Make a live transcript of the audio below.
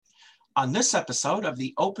On this episode of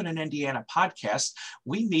the Open in Indiana podcast,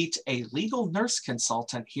 we meet a legal nurse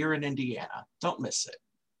consultant here in Indiana. Don't miss it.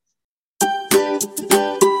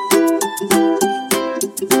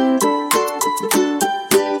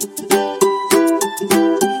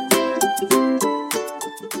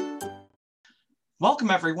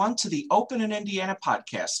 Welcome, everyone, to the Open in Indiana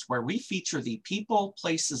podcast, where we feature the people,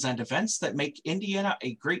 places, and events that make Indiana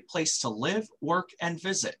a great place to live, work, and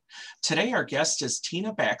visit. Today, our guest is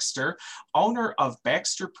Tina Baxter, owner of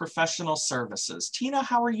Baxter Professional Services. Tina,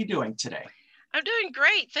 how are you doing today? I'm doing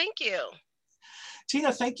great. Thank you.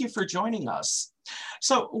 Tina, thank you for joining us.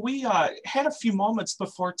 So we had a few moments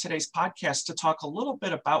before today's podcast to talk a little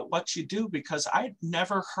bit about what you do, because I'd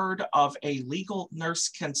never heard of a legal nurse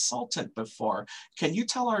consultant before. Can you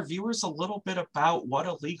tell our viewers a little bit about what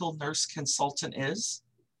a legal nurse consultant is?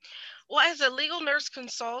 Well, as a legal nurse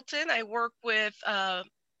consultant, I work with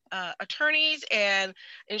attorneys and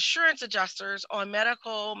insurance adjusters on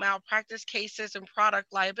medical malpractice cases and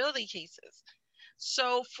product liability cases.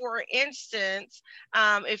 So, for instance,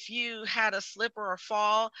 if you had a slip or a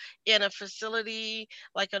fall in a facility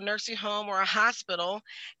like a nursing home or a hospital,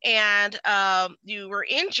 and you were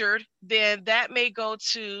injured, then that may go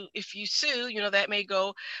to, if you sue, that may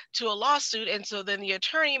go to a lawsuit. And so then the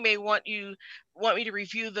attorney may want me to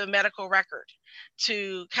review the medical record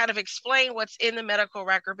to kind of explain what's in the medical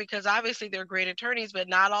record, because obviously they're great attorneys, but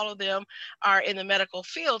not all of them are in the medical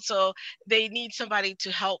field. So they need somebody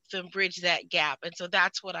to help them bridge that gap. And so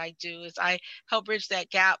that's what I do, is I help bridge that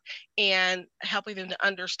gap and helping them to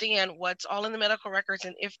understand what's all in the medical records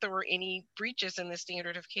and if there were any breaches in the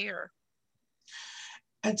standard of care.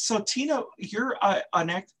 And so, Tina, you're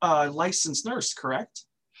a licensed nurse, correct?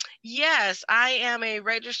 Yes, I am a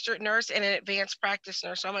registered nurse and an advanced practice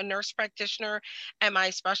nurse. So I'm a nurse practitioner, and my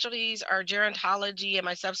specialties are gerontology, and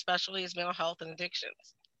my subspecialty is mental health and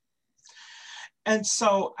addictions. And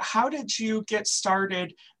so how did you get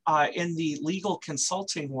started in the legal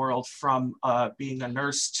consulting world from being a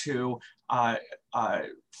nurse to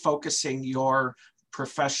focusing your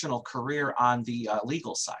professional career on the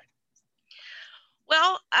legal side?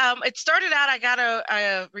 Well, it started out, I got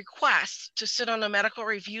a request to sit on a medical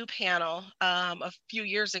review panel a few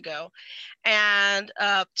years ago, and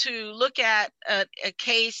to look at a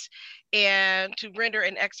case and to render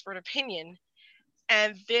an expert opinion.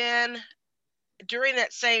 And then during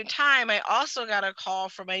that same time, I also got a call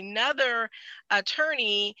from another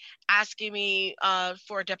attorney asking me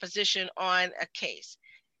for a deposition on a case.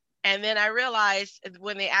 And then I realized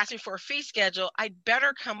when they asked me for a fee schedule, I'd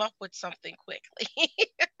better come up with something quickly.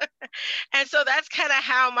 And so that's kind of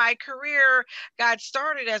how my career got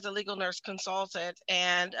started as a legal nurse consultant.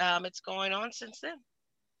 And it's going on since then.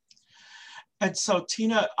 And so,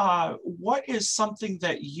 Tina, what is something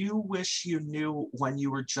that you wish you knew when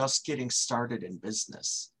you were just getting started in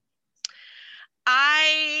business?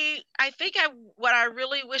 I think what I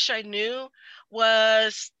really wish I knew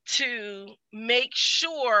was to make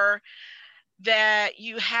sure that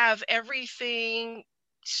you have everything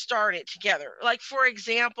started together. Like, for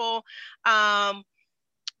example,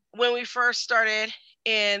 when we first started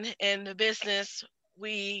in the business,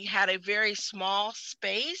 we had a very small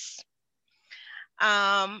space.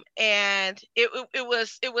 And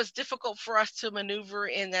it was difficult for us to maneuver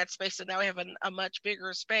in that space. So now we have a much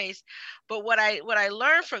bigger space. But what I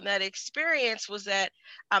learned from that experience was that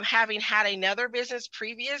having had another business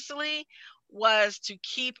previously was to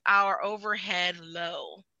keep our overhead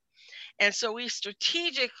low. And so we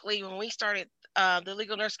strategically, when we started the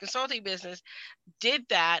legal nurse consulting business, did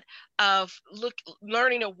that of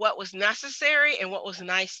learning of what was necessary and what was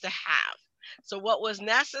nice to have. So what was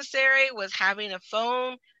necessary was having a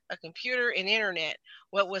phone, a computer, and internet.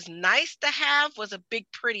 What was nice to have was a big,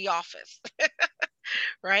 pretty office,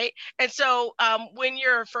 right? And so when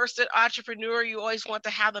you're first an entrepreneur, you always want to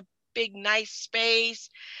have a big, nice space.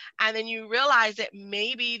 And then you realize that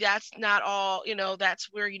maybe that's not all, that's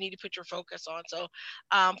where you need to put your focus on. So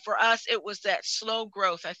for us, it was that slow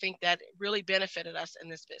growth, I think, that really benefited us in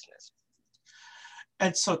this business.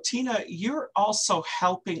 And so, Tina, you're also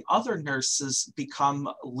helping other nurses become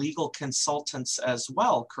legal consultants as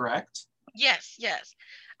well, correct? Yes.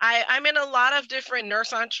 I'm in a lot of different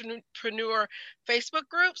nurse entrepreneur Facebook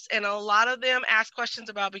groups, and a lot of them ask questions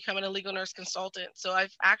about becoming a legal nurse consultant. So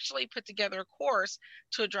I've actually put together a course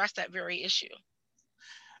to address that very issue.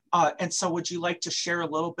 And so would you like to share a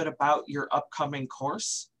little bit about your upcoming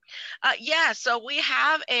course? Yeah, so we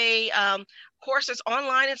have a course that's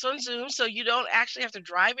online. It's on Zoom, so you don't actually have to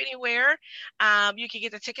drive anywhere. You can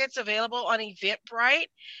get the tickets available on Eventbrite.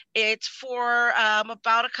 It's for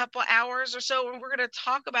about a couple hours or so, and we're going to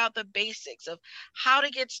talk about the basics of how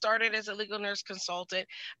to get started as a legal nurse consultant,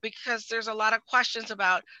 because there's a lot of questions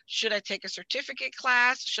about, should I take a certificate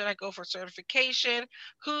class? Should I go for certification?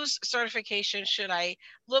 Whose certification should I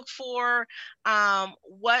look for?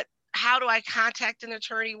 How do I contact an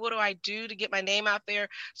attorney? What do I do to get my name out there?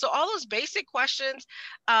 So all those basic questions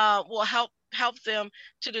will help them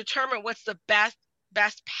to determine what's the best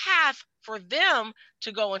path for them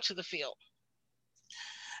to go into the field.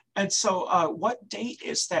 And so what date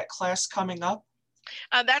is that class coming up?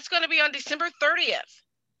 That's going to be on December 30th.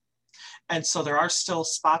 And so there are still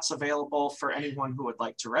spots available for anyone who would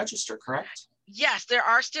like to register, correct? Yes, there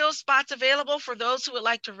are still spots available for those who would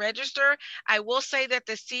like to register. I will say that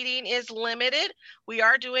the seating is limited. We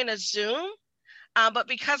are doing a Zoom, but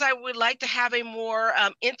because I would like to have a more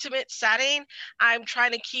intimate setting, I'm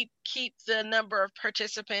trying to keep the number of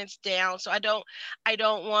participants down. So I don't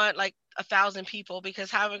want like 1,000 people, because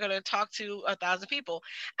how am I going to talk to 1,000 people?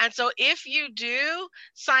 And so if you do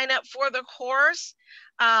sign up for the course,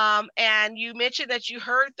 and you mentioned that you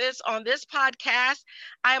heard this on this podcast,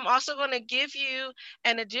 I am also going to give you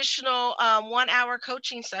an additional 1-hour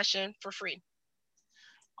coaching session for free.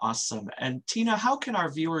 Awesome. And Tina, how can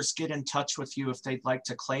our viewers get in touch with you if they'd like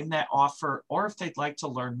to claim that offer, or if they'd like to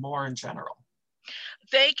learn more in general?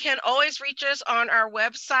 They can always reach us on our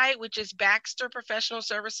website, which is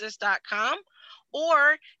baxterprofessionalservices.com,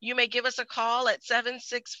 or you may give us a call at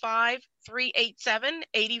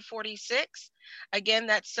 765-387-8046. Again,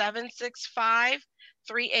 that's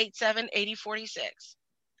 765-387-8046.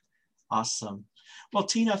 Awesome. Well,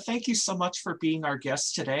 Tina, thank you so much for being our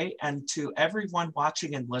guest today. And to everyone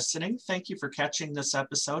watching and listening, thank you for catching this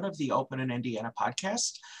episode of the Open in Indiana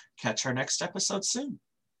podcast. Catch our next episode soon.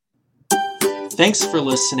 Thanks for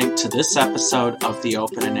listening to this episode of the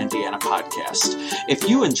Open in Indiana podcast. If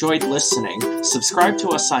you enjoyed listening, subscribe to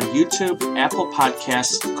us on YouTube, Apple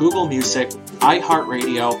Podcasts, Google Music,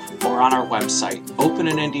 iHeartRadio, or on our website,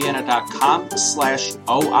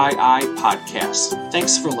 openindiana.com/OII podcast.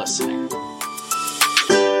 Thanks for listening.